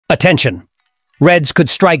Attention! Reds could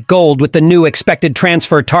strike gold with the new expected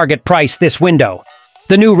transfer target price this window.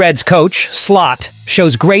 The new Reds coach, Slot,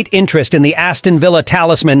 shows great interest in the Aston Villa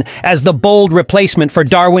talisman as the bold replacement for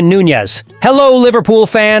Darwin Núñez. Hello, Liverpool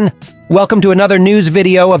fan! Welcome to another news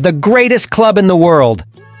video of the greatest club in the world.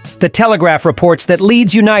 The Telegraph reports that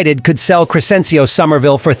Leeds United could sell Crescencio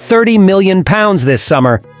Somerville for £30 million this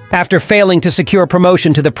summer, after failing to secure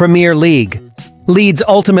promotion to the Premier League. Leeds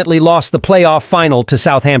ultimately lost the playoff final to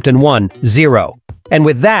Southampton 1-0. And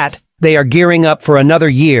with that, they are gearing up for another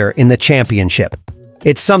year in the Championship.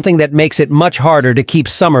 It's something that makes it much harder to keep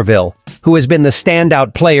Somerville, who has been the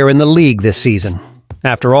standout player in the league this season.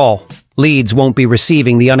 After all, Leeds won't be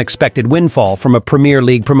receiving the unexpected windfall from a Premier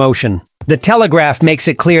League promotion. The Telegraph makes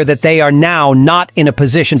it clear that they are now not in a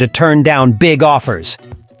position to turn down big offers,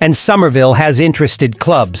 and Somerville has interested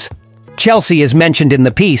clubs. Chelsea is mentioned in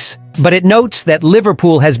the piece, but it notes that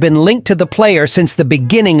Liverpool has been linked to the player since the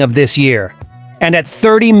beginning of this year. And at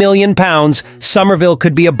 £30 million, Somerville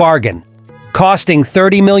could be a bargain. Costing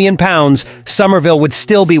 £30 million, Somerville would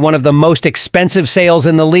still be one of the most expensive sales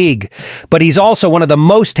in the league, but he's also one of the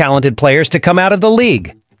most talented players to come out of the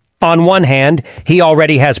league. On one hand, he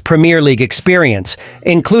already has Premier League experience,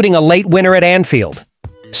 including a late winner at Anfield.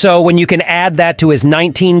 So when you can add that to his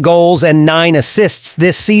 19 goals and 9 assists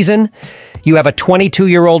this season, you have a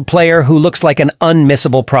 22-year-old player who looks like an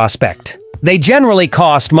unmissable prospect. They generally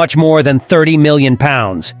cost much more than £30 million,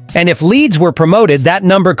 and if Leeds were promoted, that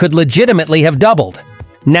number could legitimately have doubled.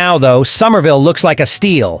 Now, though, Somerville looks like a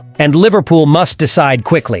steal, and Liverpool must decide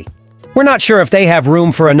quickly. We're not sure if they have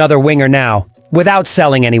room for another winger now, without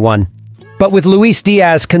selling anyone. But with Luis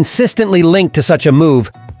Diaz consistently linked to such a move,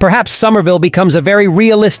 perhaps Somerville becomes a very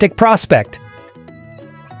realistic prospect.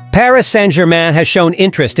 Paris Saint-Germain has shown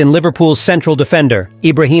interest in Liverpool's central defender,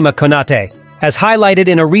 Ibrahima Konate, as highlighted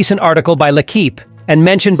in a recent article by L'Équipe and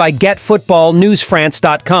mentioned by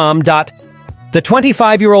GetFootballNewsFrance.com. The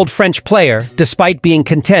 25-year-old French player, despite being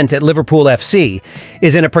content at Liverpool FC,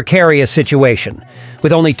 is in a precarious situation,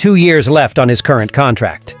 with only 2 years left on his current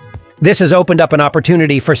contract. This has opened up an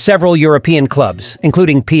opportunity for several European clubs,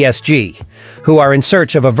 including PSG, who are in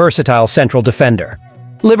search of a versatile central defender.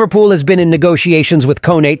 Liverpool has been in negotiations with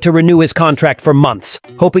Konate to renew his contract for months,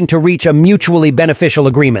 hoping to reach a mutually beneficial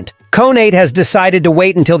agreement. Konate has decided to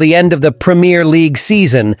wait until the end of the Premier League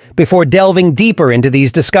season before delving deeper into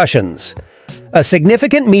these discussions. A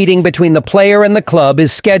significant meeting between the player and the club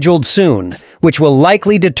is scheduled soon, which will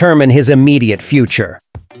likely determine his immediate future.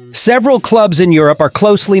 Several clubs in Europe are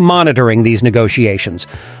closely monitoring these negotiations,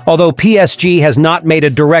 although PSG has not made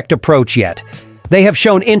a direct approach yet. They have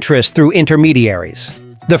shown interest through intermediaries.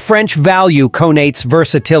 The French value Konate's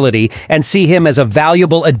versatility and see him as a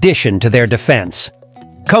valuable addition to their defense.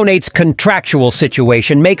 Konate's contractual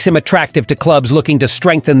situation makes him attractive to clubs looking to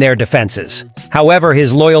strengthen their defenses. However,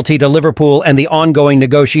 his loyalty to Liverpool and the ongoing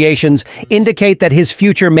negotiations indicate that his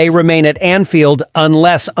future may remain at Anfield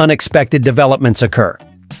unless unexpected developments occur.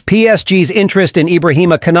 PSG's interest in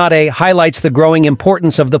Ibrahima Konate highlights the growing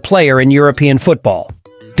importance of the player in European football.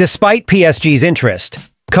 Despite PSG's interest,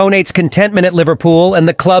 Konate's contentment at Liverpool and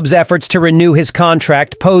the club's efforts to renew his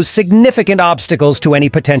contract pose significant obstacles to any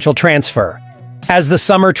potential transfer. As the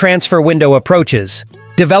summer transfer window approaches,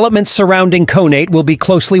 developments surrounding Konate will be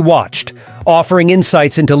closely watched, offering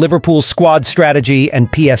insights into Liverpool's squad strategy and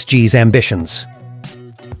PSG's ambitions.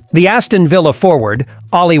 The Aston Villa forward,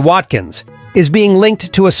 Ollie Watkins, is being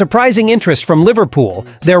linked to a surprising interest from Liverpool,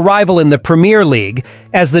 their rival in the Premier League,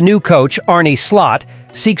 as the new coach, Arne Slot,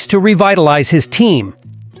 seeks to revitalize his team.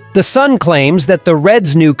 The Sun claims that the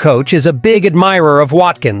Reds' new coach is a big admirer of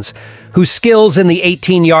Watkins, whose skills in the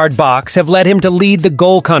 18-yard box have led him to lead the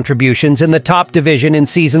goal contributions in the top division in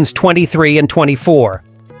seasons 23 and 24.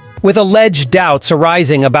 With alleged doubts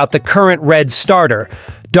arising about the current Reds starter,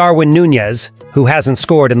 Darwin Núñez, who hasn't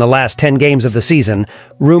scored in the last 10 games of the season,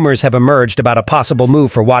 rumors have emerged about a possible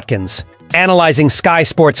move for Watkins. Analyzing Sky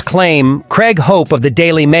Sports' claim, Craig Hope of the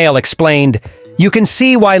Daily Mail explained, "You can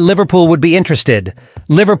see why Liverpool would be interested.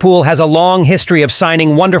 Liverpool has a long history of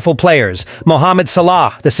signing wonderful players, Mohamed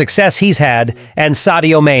Salah, the success he's had, and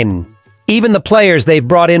Sadio Mane. Even the players they've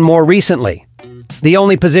brought in more recently. The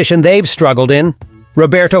only position they've struggled in,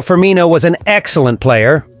 Roberto Firmino was an excellent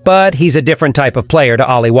player, but he's a different type of player to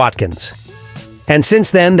Ollie Watkins. And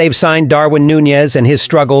since then, they've signed Darwin Núñez, and his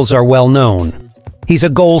struggles are well known. He's a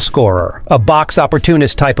goal scorer, a box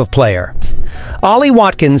opportunist type of player. Ollie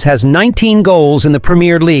Watkins has 19 goals in the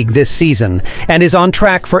Premier League this season and is on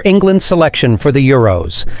track for England's selection for the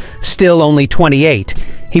Euros. Still only 28,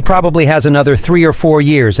 he probably has another 3 or 4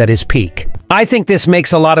 years at his peak. I think this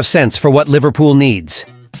makes a lot of sense for what Liverpool needs.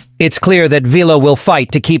 It's clear that Villa will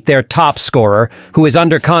fight to keep their top scorer, who is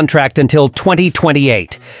under contract until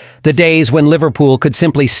 2028. The days when Liverpool could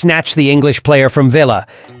simply snatch the English player from Villa,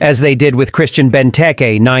 as they did with Christian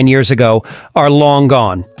Benteke 9 years ago, are long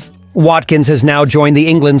gone. Watkins has now joined the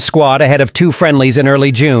England squad ahead of 2 friendlies in early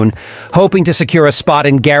June, hoping to secure a spot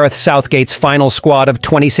in Gareth Southgate's final squad of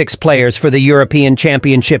 26 players for the European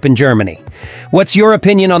Championship in Germany. What's your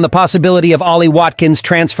opinion on the possibility of Ollie Watkins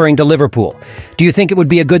transferring to Liverpool? Do you think it would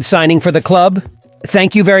be a good signing for the club?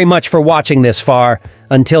 Thank you very much for watching this far.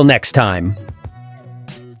 Until next time.